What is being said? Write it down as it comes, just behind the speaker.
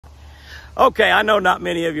Okay, I know not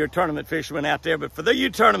many of you are tournament fishermen out there, but for you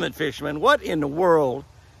tournament fishermen, what in the world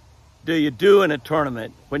do you do in a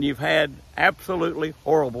tournament when you've had absolutely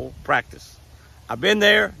horrible practice? I've been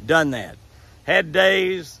there, done that. Had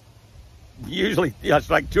days, usually it's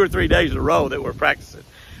like 2 or 3 days in a row that we're practicing,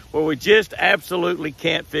 where we just absolutely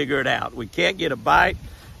can't figure it out. We can't get a bite.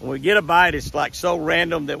 When we get a bite, it's like so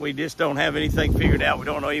random that we just don't have anything figured out. We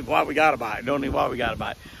don't know even why we got a bite. Don't know why we got a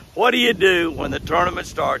bite. What do you do when the tournament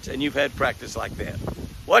starts and you've had practice like that?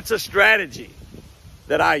 What's a strategy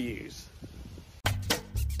that I use?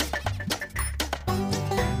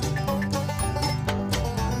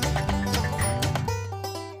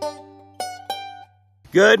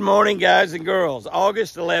 Good morning, guys and girls.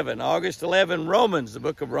 August 11, Romans, the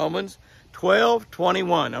book of Romans,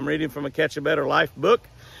 12:21. I'm reading from a Catch a Better Life book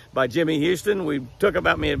by Jimmy Houston. It took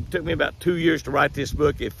me about 2 years to write this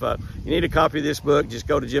book. If you need a copy of this book, just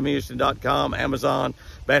go to jimmyhouston.com, Amazon,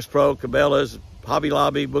 Bass Pro, Cabela's, Hobby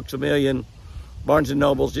Lobby, Books A Million, Barnes &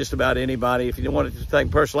 Noble's, just about anybody. If you want to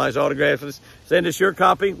take personalized autographs, send us your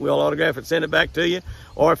copy. We'll autograph it, send it back to you.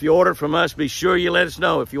 Or if you order from us, be sure you let us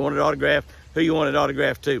know if you want it autographed, who you want it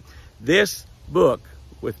autographed to. This book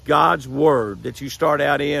with God's Word that you start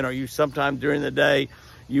out in, or you sometime during the day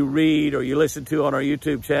you read or you listen to on our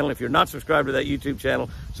YouTube channel. If you're not subscribed to that YouTube channel,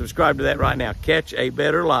 subscribe to that right now. Catch a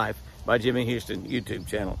Better Life by Jimmy Houston YouTube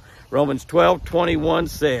channel. Romans 12:21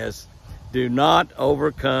 says, do not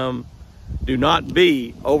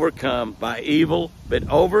be overcome by evil, but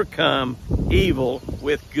overcome evil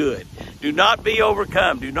with good. Do not be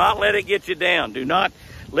overcome. Do not let it get you down. Do not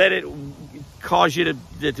let it cause you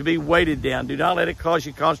to be weighted down. Do not let it cause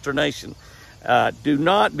you consternation. Do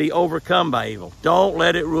not be overcome by evil. Don't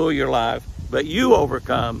let it rule your life, but you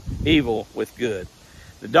overcome evil with good.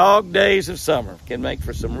 The dog days of summer can make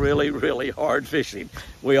for some really, really hard fishing.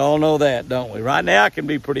 We all know that, don't we? Right now it can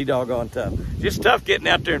be pretty doggone tough. Just tough getting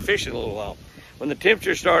out there and fishing a little while. When the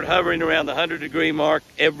temperatures start hovering around the 100-degree mark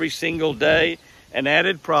every single day, an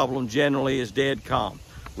added problem generally is dead calm.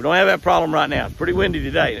 We don't have that problem right now. It's pretty windy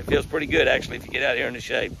today, and it feels pretty good, actually, if you get out here in the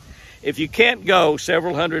shade. If you can't go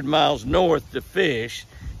several hundred miles north to fish,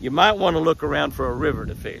 you might want to look around for a river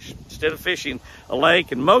to fish. Instead of fishing a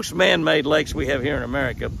lake, and most man-made lakes we have here in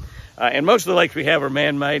America, and most of the lakes we have are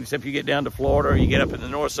man-made, except you get down to Florida or you get up in the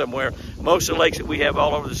north somewhere. Most of the lakes that we have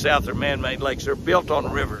all over the south are man-made lakes. They're built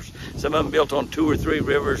on rivers. Some of them built on 2 or 3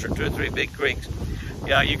 rivers or 2 or 3 big creeks.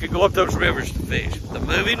 Yeah, you could go up those rivers to fish. The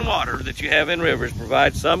moving water that you have in rivers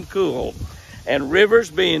provides some cool, and rivers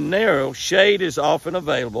being narrow, shade is often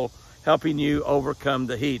available, helping you overcome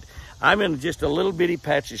the heat. I'm in just a little bitty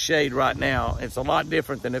patch of shade right now. It's a lot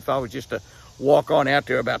different than if I was just to walk on out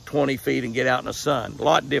there about 20 feet and get out in the sun. A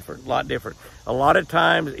lot different, a lot different. A lot of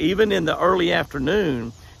times, even in the early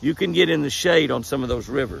afternoon, you can get in the shade on some of those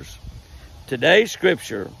rivers. Today's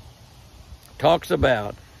scripture talks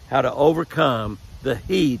about how to overcome the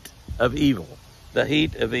heat of evil. The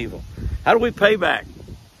heat of evil. How do we pay back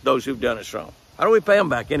those who've done us wrong? How do we pay them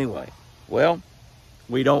back anyway? Well,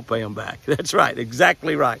 we don't pay them back. That's right,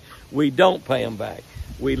 exactly right. We don't pay them back.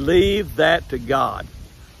 We leave that to God.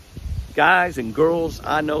 Guys and girls,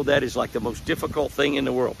 I know that is like the most difficult thing in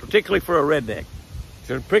the world, particularly for a redneck.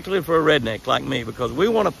 Particularly for a redneck like me, because we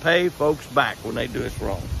want to pay folks back when they do us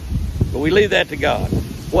wrong. But we leave that to God.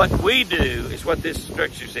 What we do is what this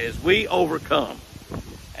scripture says. We overcome.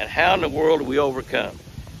 And how in the world do we overcome?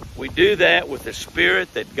 We do that with the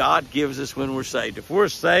Spirit that God gives us when we're saved. If we're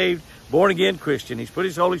saved, born-again Christian, He's put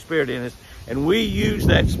His Holy Spirit in us, and we use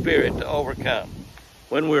that Spirit to overcome.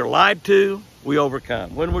 When we're lied to, we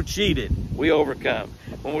overcome. When we're cheated, we overcome.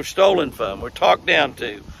 When we're stolen from, we're talked down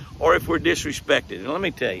to, or if we're disrespected. And let me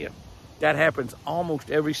tell you, that happens almost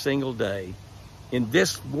every single day. In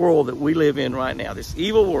this world that we live in right now, this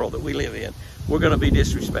evil world that we live in, we're going to be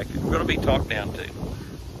disrespected. We're going to be talked down to.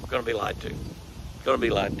 We're going to be lied to. We're going to be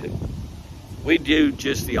lied to. We do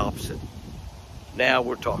just the opposite. Now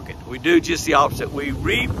we're talking. We do just the opposite. We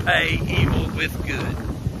repay evil with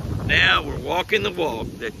good. Now we're walking the walk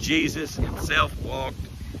that Jesus Himself walked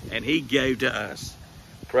and He gave to us.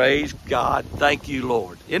 Praise God. Thank you,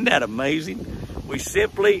 Lord. Isn't that amazing? We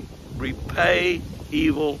simply repay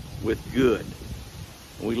evil with good.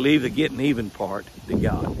 We leave the getting even part to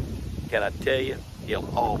God. Can I tell you, He'll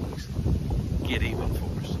always get even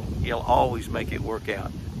for us. He'll always make it work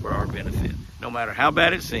out for our benefit. No matter how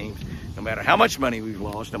bad it seems, no matter how much money we've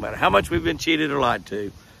lost, no matter how much we've been cheated or lied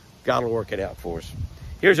to, God will work it out for us.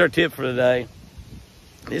 Here's our tip for today.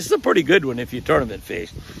 This is a pretty good one if you tournament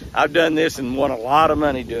fish. I've done this and won a lot of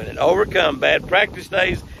money doing it. Overcome bad practice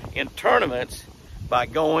days in tournaments by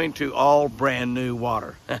going to all brand new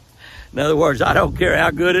water. In other words, I don't care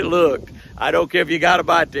how good it looked. I don't care if you got a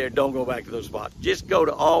bite there, don't go back to those spots. Just go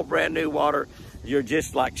to all brand new water. You're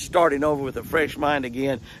just like starting over with a fresh mind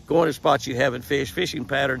again, going to spots you haven't fished, fishing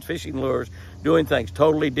patterns, fishing lures, doing things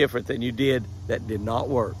totally different than you did that did not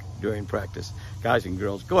work during practice. Guys and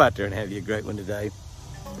girls, go out there and have you a great one today.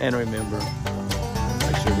 And remember,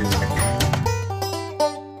 make sure you